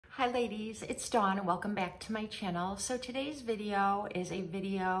Hi ladies, it's Dawn and welcome back to my channel. So today's video is a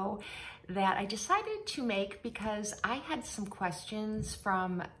video that I decided to make because I had some questions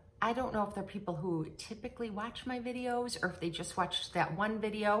from, I don't know if they're people who typically watch my videos or if they just watched that one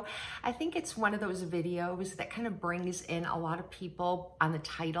video. I think it's one of those videos that kind of brings in a lot of people on the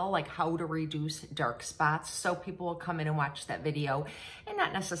title, like how to reduce dark spots. So people will come in and watch that video and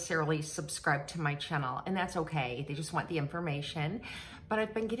not necessarily subscribe to my channel, and that's okay. They just want the information. But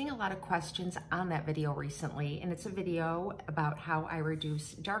I've been getting a lot of questions on that video recently, and it's a video about how I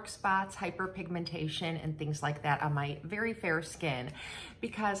reduce dark spots, hyperpigmentation, and things like that on my very fair skin,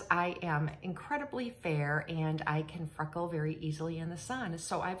 because I am incredibly fair and I can freckle very easily in the sun.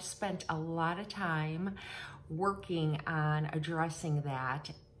 So I've spent a lot of time working on addressing that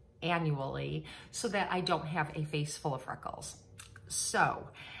annually so that I don't have a face full of freckles. So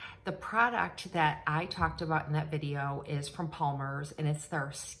the product that I talked about in that video is from Palmer's, and it's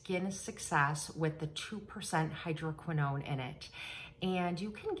their Skin Success with the 2% hydroquinone in it. And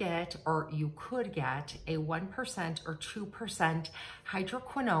you can get, or you could get, a 1% or 2%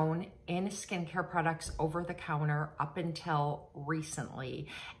 hydroquinone in skincare products over the counter up until recently.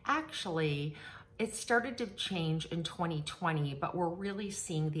 Actually, it started to change in 2020, but we're really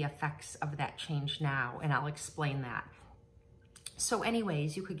seeing the effects of that change now, and I'll explain that. So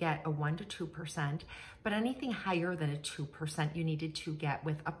anyways, you could get a 1 to 2%, but anything higher than a 2% you needed to get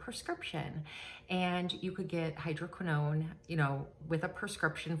with a prescription. And you could get hydroquinone, with a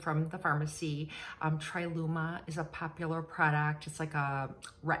prescription from the pharmacy. Triluma is a popular product. It's like a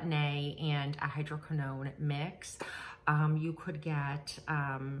retin-A and a hydroquinone mix. You could get,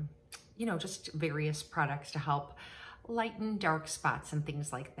 just various products to help lighten dark spots and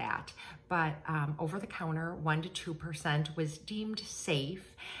things like that. But over the counter, 1 to 2% was deemed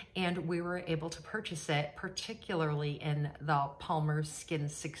safe, and we were able to purchase it, particularly in the Palmer's Skin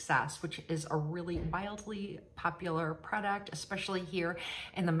Success, which is a really wildly popular product, especially here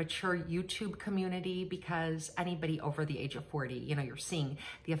in the mature YouTube community, because anybody over the age of 40, you're seeing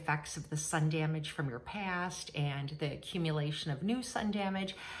the effects of the sun damage from your past and the accumulation of new sun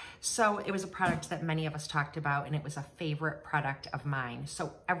damage. So it was a product that many of us talked about, and it was a favorite product of mine.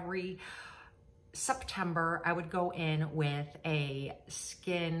 So every September, I would go in with a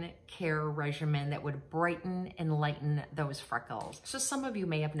skin care regimen that would brighten and lighten those freckles. So some of you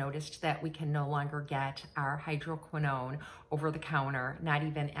may have noticed that we can no longer get our hydroquinone over the counter, not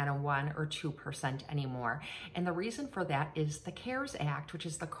even at a 1 or 2% anymore. And the reason for that is the CARES Act, which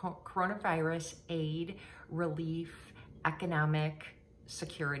is the Coronavirus Aid, Relief, Economic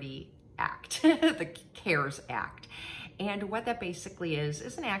Security Act, the CARES Act. And what that basically is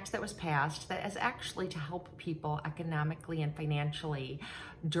an act that was passed that is actually to help people economically and financially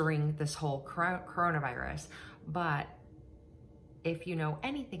during this whole coronavirus. But if you know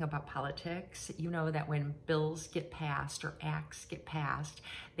anything about politics, you know that when bills get passed or acts get passed,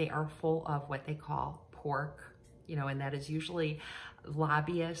 they are full of what they call pork, and that is usually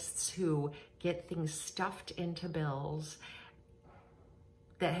lobbyists who get things stuffed into bills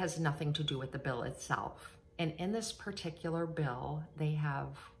that has nothing to do with the bill itself. And in this particular bill, they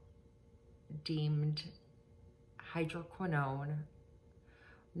have deemed hydroquinone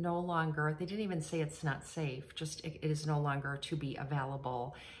no longer, they didn't even say it's not safe, just it is no longer to be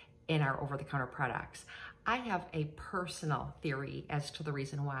available in our over-the-counter products. I have a personal theory as to the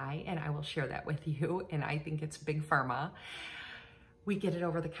reason why, and I will share that with you, and I think it's Big Pharma. We get it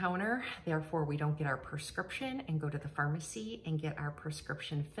over the counter, therefore we don't get our prescription and go to the pharmacy and get our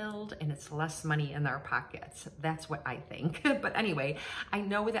prescription filled, and it's less money in our pockets. That's what I think. But anyway, I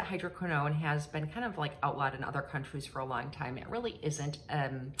know that hydroquinone has been kind of like outlawed in other countries for a long time. It really isn't.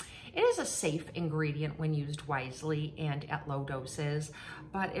 It is a safe ingredient when used wisely and at low doses,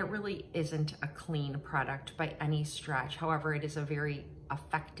 but it really isn't a clean product by any stretch. However, it is a very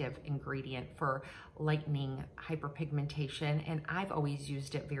effective ingredient for lightening hyperpigmentation, and I've always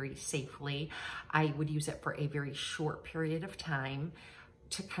used it very safely. I would use it for a very short period of time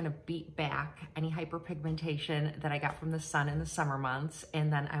to kind of beat back any hyperpigmentation that I got from the sun in the summer months,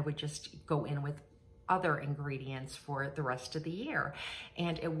 and then I would just go in with other ingredients for the rest of the year,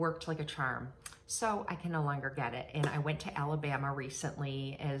 and it worked like a charm. So I can no longer get it. And I went to Alabama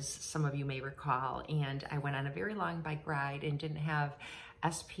recently, as some of you may recall, and I went on a very long bike ride and didn't have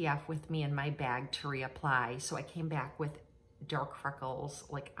SPF with me in my bag to reapply. So I came back with dark freckles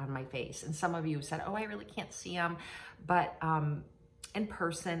like on my face. And some of you said, oh, I really can't see them. But in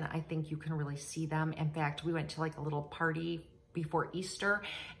person, I think you can really see them. In fact, we went to like a little party before Easter,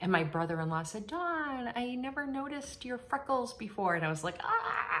 and my brother-in-law said, Dawn, I never noticed your freckles before. And I was like,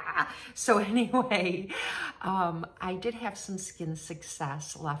 So anyway, I did have some Skin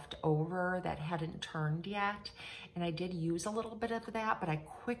Success left over that hadn't turned yet. And I did use a little bit of that, but I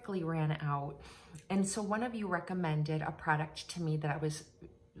quickly ran out. And so one of you recommended a product to me that I was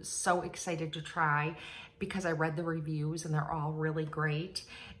so excited to try because I read the reviews and they're all really great.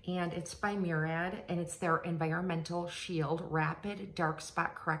 And it's by Murad, and it's their Environmental Shield Rapid Dark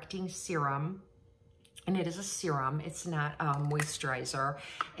Spot Correcting Serum. And it is a serum, it's not a moisturizer.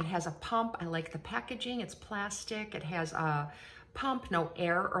 It has a pump. I like the packaging. It's plastic. It has a pump, no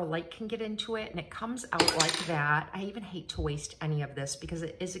air or light can get into it, and it comes out like that. I even hate to waste any of this because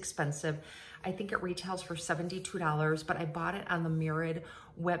it is expensive. I think it retails for $72, but I bought it on the Murad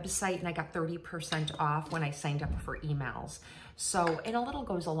website and I got 30% off when I signed up for emails. So, and a little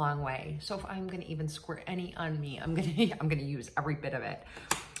goes a long way. So if I'm gonna even squirt any on me, I'm gonna use every bit of it.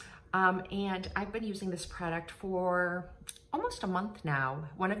 And I've been using this product for almost a month now.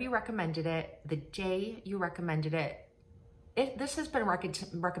 One of you recommended it. The day you recommended it, this has been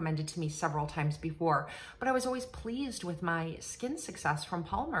recommended to me several times before, but I was always pleased with my Skin Success from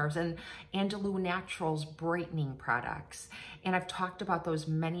Palmer's and Andalou Naturals brightening products. And I've talked about those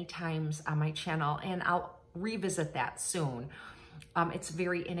many times on my channel, and I'll revisit that soon. It's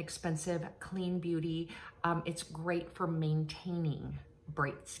very inexpensive, clean beauty. It's great for maintaining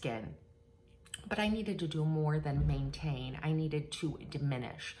bright skin, but I needed to do more than maintain. I needed to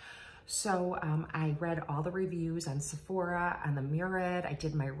diminish. So I read all the reviews on Sephora, on the Murad. I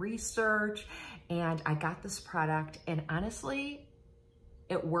did my research and I got this product, and honestly,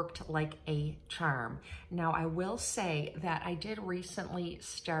 it worked like a charm. Now I will say that I did recently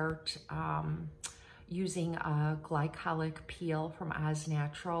start using a glycolic peel from Oz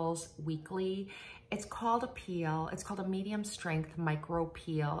Naturals weekly. It's called a peel. It's called a medium strength micro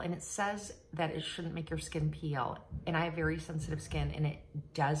peel, and it says that it shouldn't make your skin peel. And I have very sensitive skin, and it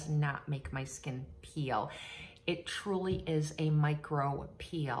does not make my skin peel. It truly is a micro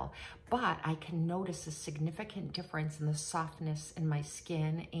peel, but I can notice a significant difference in the softness in my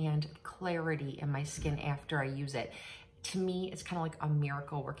skin and clarity in my skin after I use it. To me, it's kind of like a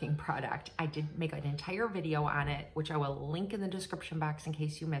miracle working product. I did make an entire video on it, which I will link in the description box in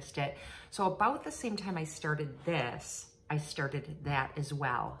case you missed it. So about the same time I started this, I started that as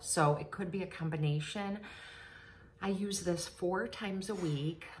well. So it could be a combination. I use this 4 times a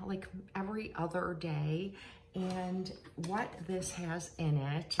week, like every other day. And what this has in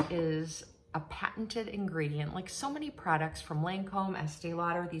it is a patented ingredient. Like so many products from Lancome, Estee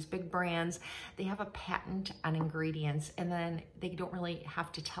Lauder, these big brands, they have a patent on ingredients, and then they don't really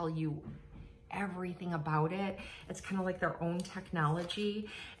have to tell you everything about it. It's kind of like their own technology.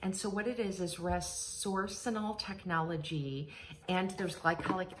 And so what it is resorcinol technology, and there's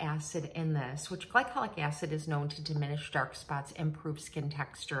glycolic acid in this, which glycolic acid is known to diminish dark spots, improve skin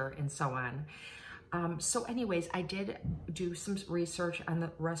texture, and so on. So anyways, I did do some research on the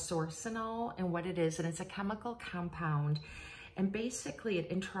resorcinol and what it is, and it's a chemical compound, and basically it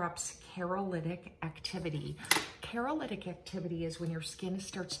interrupts cherolytic activity. Cherolytic activity is when your skin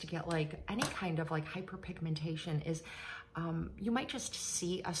starts to get like any kind of like hyperpigmentation. Is you might just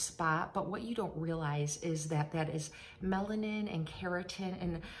see a spot, but what you don't realize is that that is melanin and keratin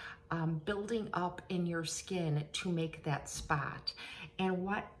and building up in your skin to make that spot. And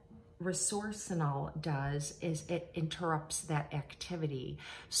what resorcinol does is it interrupts that activity.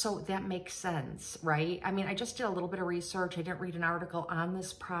 So that makes sense, right? I mean, I just did a little bit of research. I didn't read an article on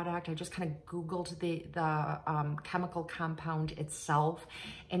this product. I just kind of Googled the chemical compound itself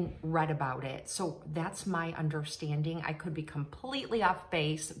and read about it. So that's my understanding. I could be completely off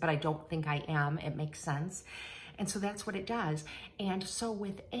base, but I don't think I am. It makes sense. And so that's what it does. And so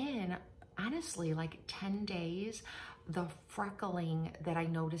within, honestly, like 10 days, the freckling that I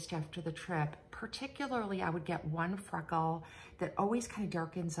noticed after the trip, particularly I would get one freckle that always kind of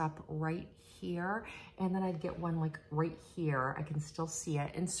darkens up right here, and then I'd get one like right here. I can still see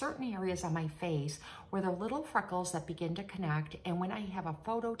it in certain areas on my face where there are little freckles that begin to connect, and when I have a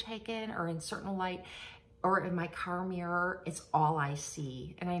photo taken or in certain light or in my car mirror, it's all I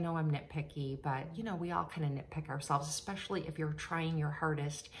see. And I know I'm nitpicky, but you know, we all kind of nitpick ourselves, especially if you're trying your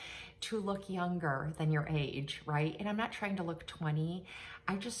hardest to look younger than your age, right? And I'm not trying to look 20.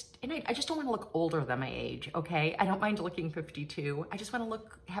 I just don't want to look older than my age, okay? I don't mind looking 52. I just want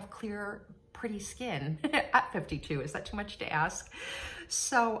to have clear, pretty skin at 52. Is that too much to ask?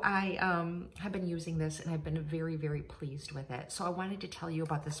 So I have been using this, and I've been very, very pleased with it. So I wanted to tell you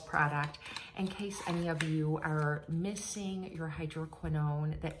about this product in case any of you are missing your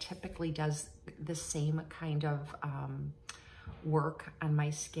hydroquinone that typically does the same kind of work on my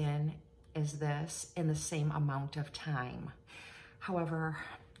skin as this in the same amount of time. However,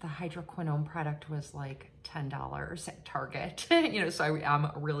 the hydroquinone product was like $10 at Target, you know, so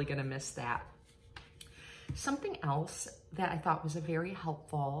I'm really gonna miss that. Something else that I thought was very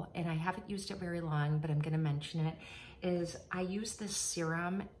helpful, and I haven't used it very long, but I'm gonna mention it, is I use this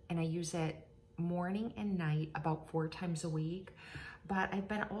serum and I use it morning and night about 4 times a week. But I've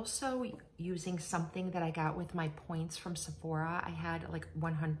been also using something that I got with my points from Sephora. I had like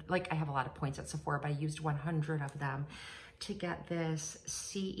 100, like I have a lot of points at Sephora, but I used 100 of them to get this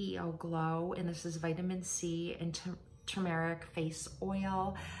C.E.O. Glow, and this is vitamin C and turmeric face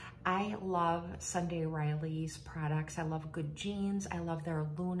oil. I love Sunday Riley's products. I love Good Genes. I love their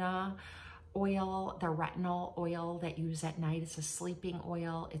Luna oil, their retinol oil that you use at night. It's a sleeping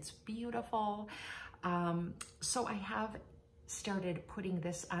oil. It's beautiful. So I have started putting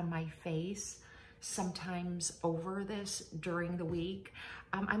this on my face, sometimes over this during the week.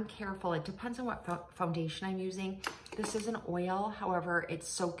 I'm careful. It depends on what foundation I'm using. This is an oil, however, it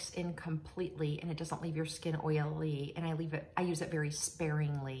soaks in completely and it doesn't leave your skin oily, and I use it very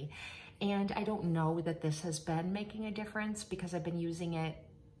sparingly. And I don't know that this has been making a difference because I've been using it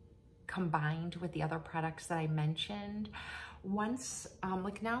combined with the other products that I mentioned. Once,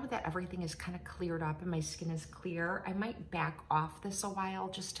 like now that everything is kind of cleared up and my skin is clear, I might back off this a while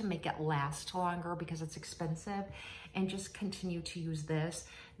just to make it last longer because it's expensive, and just continue to use this.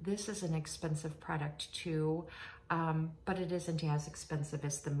 This is an expensive product too, but it isn't as expensive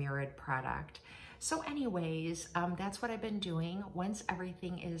as the Mirrored product. So anyways, that's what I've been doing. Once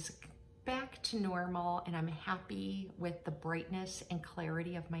everything is back to normal and I'm happy with the brightness and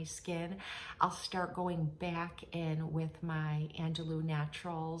clarity of my skin, I'll start going back in with my Andalou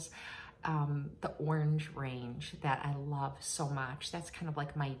Naturals, the orange range that I love so much. That's kind of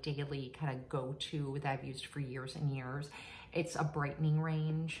like my daily kind of go-to that I've used for years and years. It's a brightening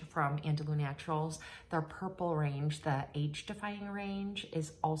range from Andalou Naturals. Their purple range, the age-defying range,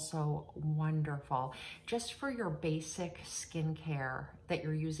 is also wonderful. Just for your basic skincare that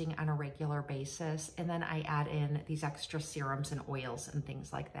you're using on a regular basis. And then I add in these extra serums and oils and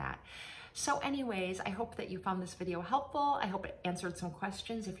things like that. So anyways, I hope that you found this video helpful. I hope it answered some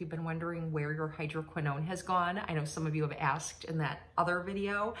questions if you've been wondering where your hydroquinone has gone. I know some of you have asked in that other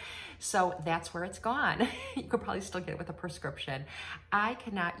video, so that's where it's gone. You could probably still get it with a prescription. I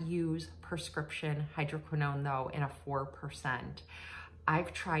cannot use prescription hydroquinone though in a 4%.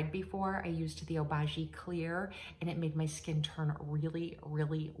 I've tried before. I used the Obagi Clear and it made my skin turn really,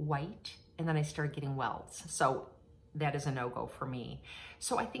 really white, and then I started getting welts. So that is a no-go for me.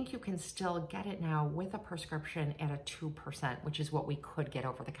 So I think you can still get it now with a prescription at a 2%, which is what we could get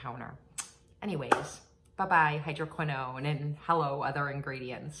over the counter. Anyways, bye-bye hydroquinone, and hello other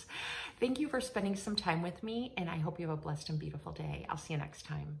ingredients. Thank you for spending some time with me, and I hope you have a blessed and beautiful day. I'll see you next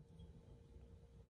time.